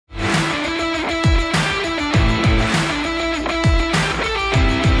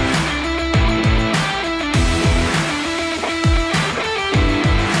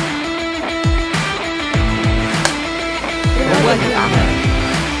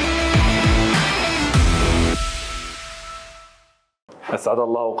أسعد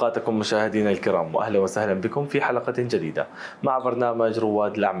الله أوقاتكم مشاهدينا الكرام، وأهلا وسهلا بكم في حلقة جديدة مع برنامج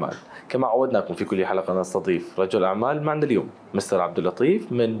رواد الأعمال. كما عودناكم في كل حلقة نستضيف رجل أعمال. معنا اليوم مستر عبد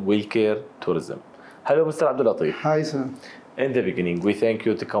اللطيف من ويل كير توريزم. Hello Mr. عبد اللطيف. Hi sir. In the beginning, we thank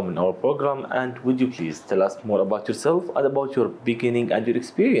you to come in our program, and would you please tell us more about yourself and about your beginning and your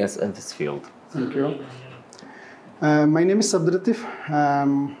experience in this field? Thank you. My name is Abdul Latif.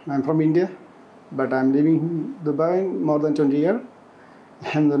 I'm from India, but I'm living in Dubai more than 20 years.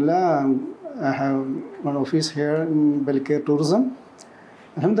 Alhamdulillah, I have one office here in Weel Care Tourism.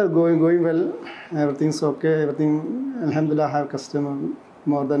 Alhamdulillah, going well. Everything's okay. Everything. Alhamdulillah, I have customer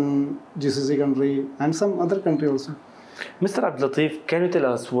more than GCC country and some other country also. Mr. Abdul Latif, can you tell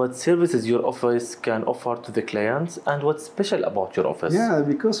us what services your office can offer to the clients and what's special about your office? Yeah,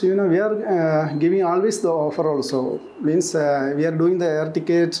 because we are giving always the offer also. Means we are doing the air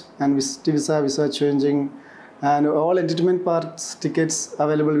ticket and visa changing, and all entertainment parks tickets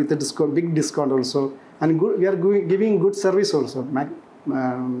available with a discount, big discount also. And good, we are giving good service also.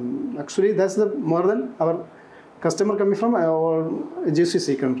 Actually, that's the more than our customer coming from our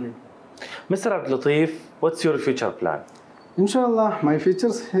GCC country. Mr. Abdul Latif, what's your future plan? Inshallah, my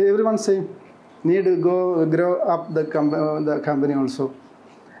futures, everyone say, need to grow up the company also.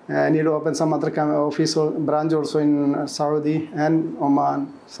 Need to open some other office or branch also in Saudi and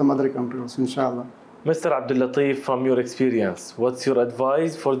Oman, some other country also, inshallah. Mr. Abdul Latif, from your experience, what's your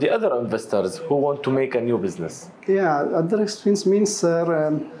advice for the other investors who want to make a new business? Yeah, other experience means, sir,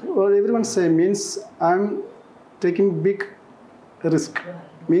 what everyone say means I'm taking big risk.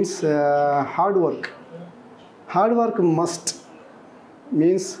 Means hard work. Hard work must.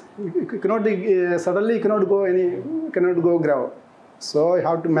 Means you cannot suddenly you cannot go grow. So you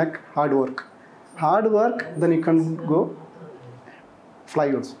have to make hard work. Hard work, then you can go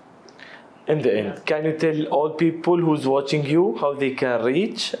fly also. In the end, can you tell all people who's watching you how they can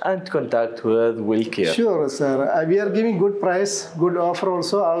reach and contact with Weel Care? Sure, sir. We are giving good price, good offer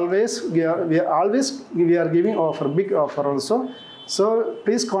also. Always we are giving offer, big offer also. So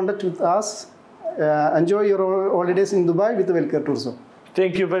please contact with us. Enjoy your holidays in Dubai with the Weel Care Tourism.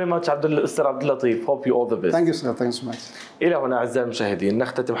 Thank you very much Mr. عبد اللطيف. Hope you all the best. Thank you sir. Thanks so much. إلى هنا أعزائي المشاهدين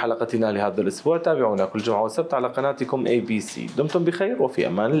نختتم حلقتنا لهذا الأسبوع. تابعونا كل جمعة وسبت على قناتكم ABC. دمتم بخير وفي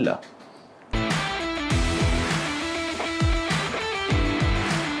أمان الله.